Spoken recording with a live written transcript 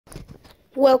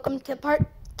Welcome to part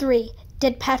 3.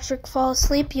 Did Patrick fall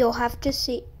asleep? You'll have to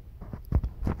see.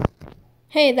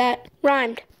 Hey, that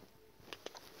rhymed.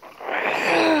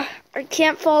 I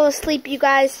can't fall asleep, you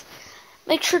guys.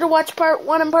 Make sure to watch part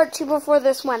 1 and part 2 before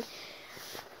this one.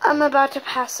 I'm about to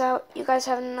pass out. You guys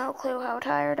have no clue how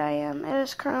tired I am. It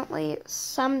is currently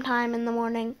sometime in the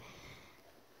morning.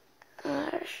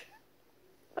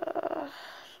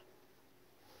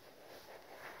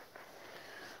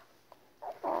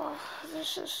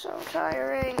 This is so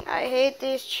tiring. I hate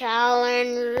these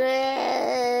challenges.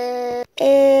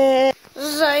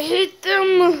 I hate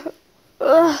them.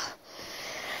 Ugh.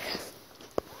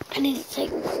 I need to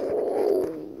take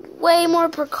way more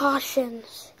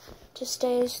precautions to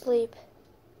stay asleep.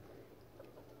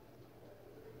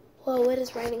 Whoa, it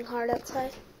is raining hard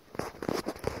outside.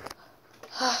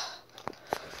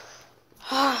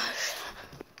 I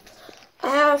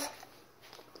have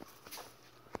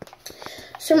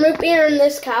some root beer in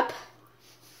this cup.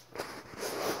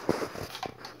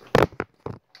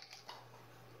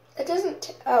 It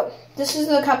doesn't, oh, this is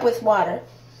the cup with water.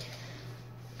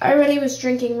 I already was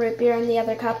drinking root beer in the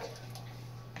other cup.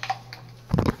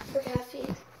 For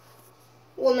caffeine.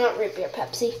 Well, not root beer,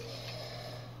 Pepsi.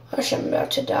 Gosh, I'm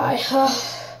about to die.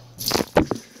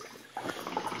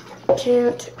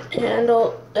 Can't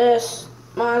handle this.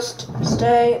 Must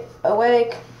stay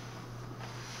awake.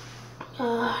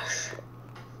 Gosh.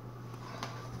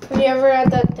 Have you ever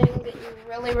had that thing that you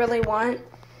really, really want,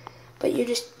 but you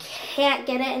just can't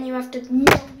get it, and you have to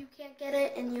know you can't get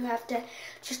it, and you have to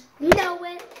just know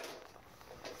it,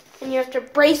 and you have to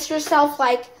brace yourself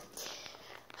like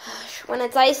when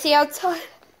it's icy outside,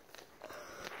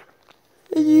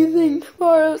 and you think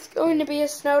tomorrow's going to be a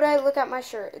snow day? Look at my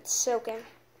shirt. It's soaking.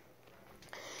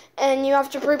 And you have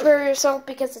to prepare yourself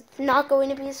because it's not going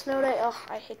to be a snow day. Oh,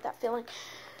 I hate that feeling.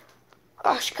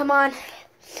 Gosh, come on.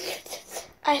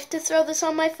 I have to throw this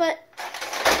on my foot.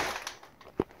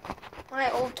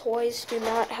 My old toys do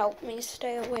not help me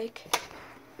stay awake.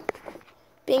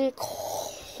 Being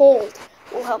cold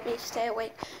will help me stay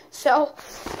awake. So,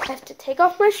 I have to take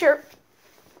off my shirt.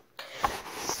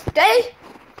 Stay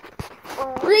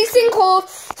freezing cold.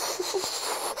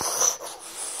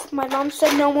 My mom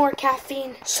said no more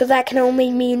caffeine. So that can only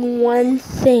mean one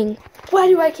thing. Why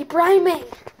do I keep rhyming?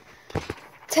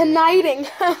 Tonighting.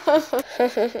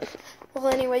 Well,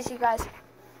 anyways, you guys,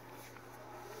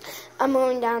 I'm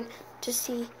going down to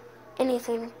see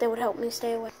anything that would help me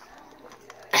stay awake.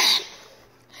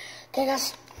 Okay,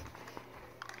 guys.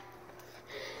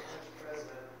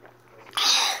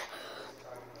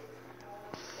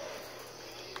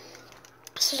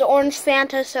 This is orange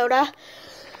Fanta soda.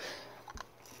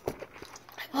 I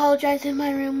apologize if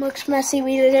my room looks messy.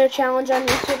 We did a challenge on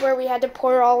YouTube where we had to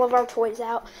pour all of our toys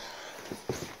out.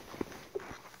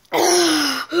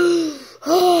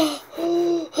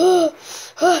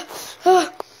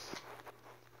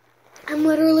 I'm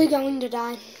literally going to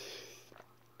die.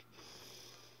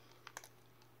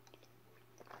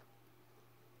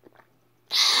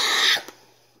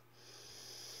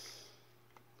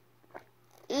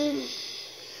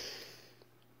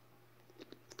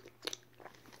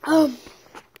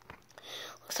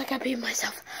 Looks like I beat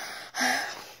myself.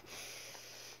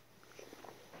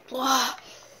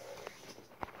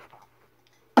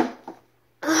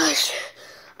 Gosh,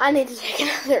 I need to take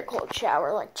another cold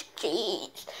shower, like,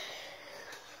 jeez.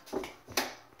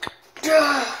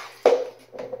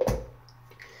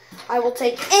 I will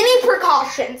take any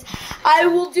precautions. I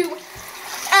will do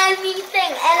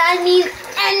anything, and I mean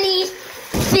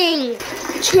anything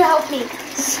to help me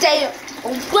stay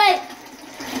awake.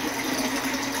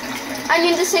 I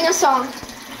need to sing a song.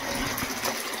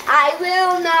 I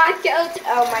will not go to...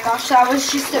 Oh my gosh, that was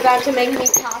just about to make me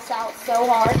pass out so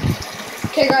hard.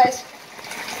 Okay, guys.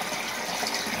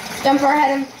 Dump our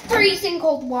head in freezing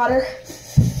cold water.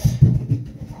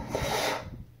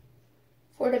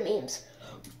 For the memes.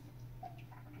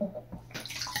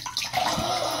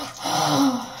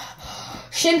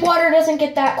 Shin water doesn't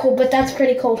get that cold, but that's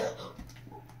pretty cold.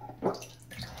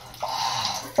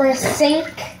 For a sink.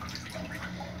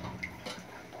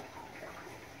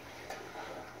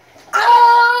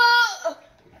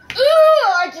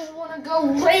 I just want to go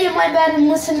lay in my bed and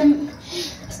listen to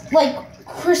like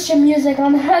Christian music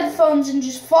on headphones and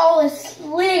just fall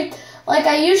asleep like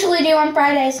I usually do on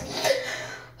Fridays.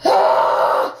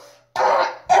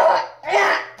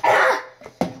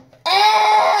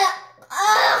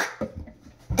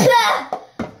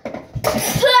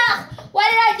 Why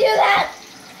did I do that?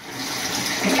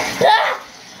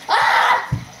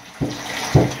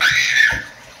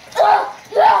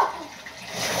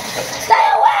 Stay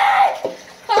awake!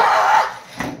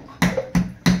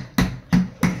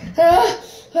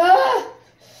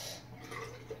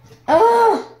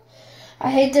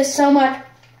 hate this so much.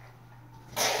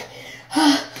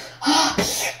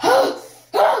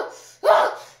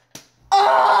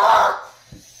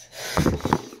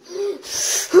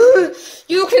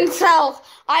 You can tell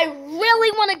I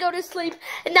really want to go to sleep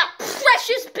in that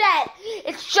precious bed.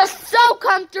 It's just so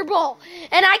comfortable,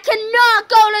 and I cannot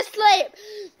go to sleep.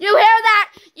 You hear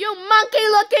that, you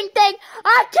monkey-looking thing?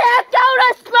 I can't go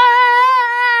to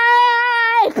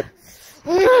sleep!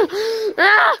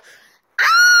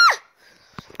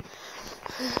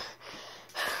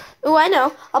 Oh, I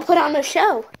know. I'll put on a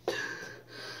show.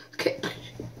 Okay,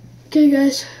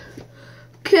 guys.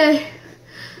 Okay.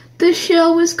 This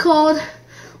show is called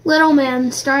Little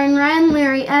Man, starring Ryan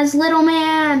Larry as Little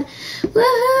Man.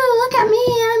 Woohoo! Look at me,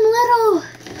 I'm little.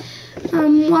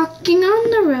 I'm walking on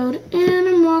the road, and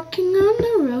I'm walking on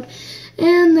the road,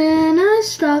 and then I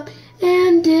stopped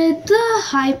and did the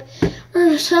hype,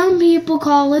 or some people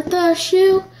call it the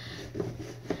shoe.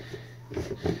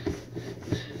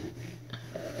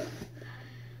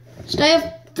 Stay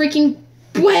a freaking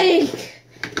break.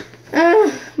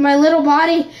 My little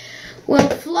body will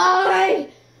fly.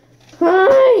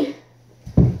 Hi.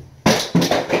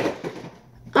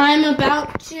 I'm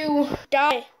about to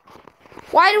die.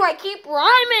 Why do I keep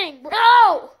rhyming,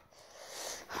 bro?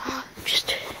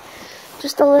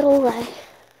 Just a little way.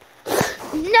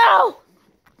 No!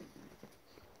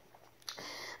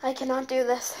 I cannot do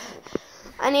this.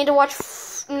 I need to watch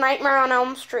Nightmare on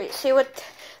Elm Street. See what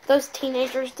those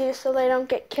teenagers do so they don't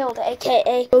get killed,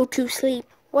 aka go to sleep.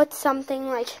 What's something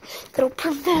like that'll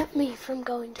prevent me from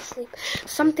going to sleep?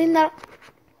 Something that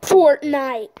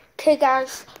Fortnite. Okay,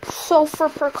 guys, so for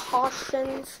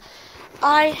precautions,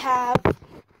 I have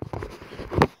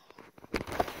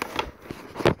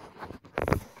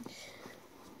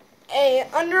a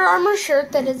Under Armour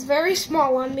shirt that is very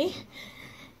small on me,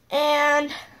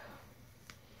 and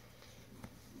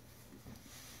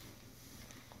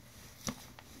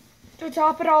to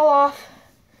top it all off,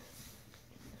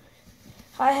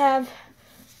 I have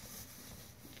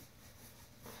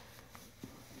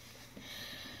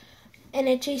an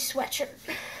itchy sweatshirt.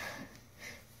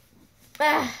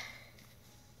 I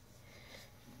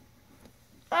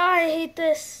hate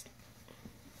this.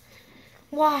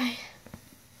 Why?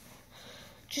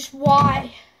 Just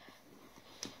why?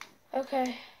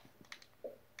 Okay.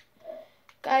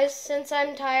 Guys, since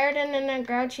I'm tired and in a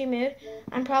grouchy mood,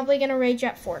 I'm probably going to rage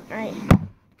at Fortnite.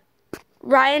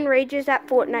 Ryan rages at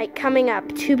Fortnite coming up,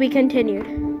 to be continued.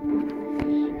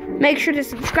 Make sure to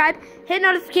subscribe, hit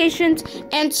notifications,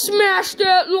 and smash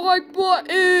that like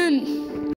button!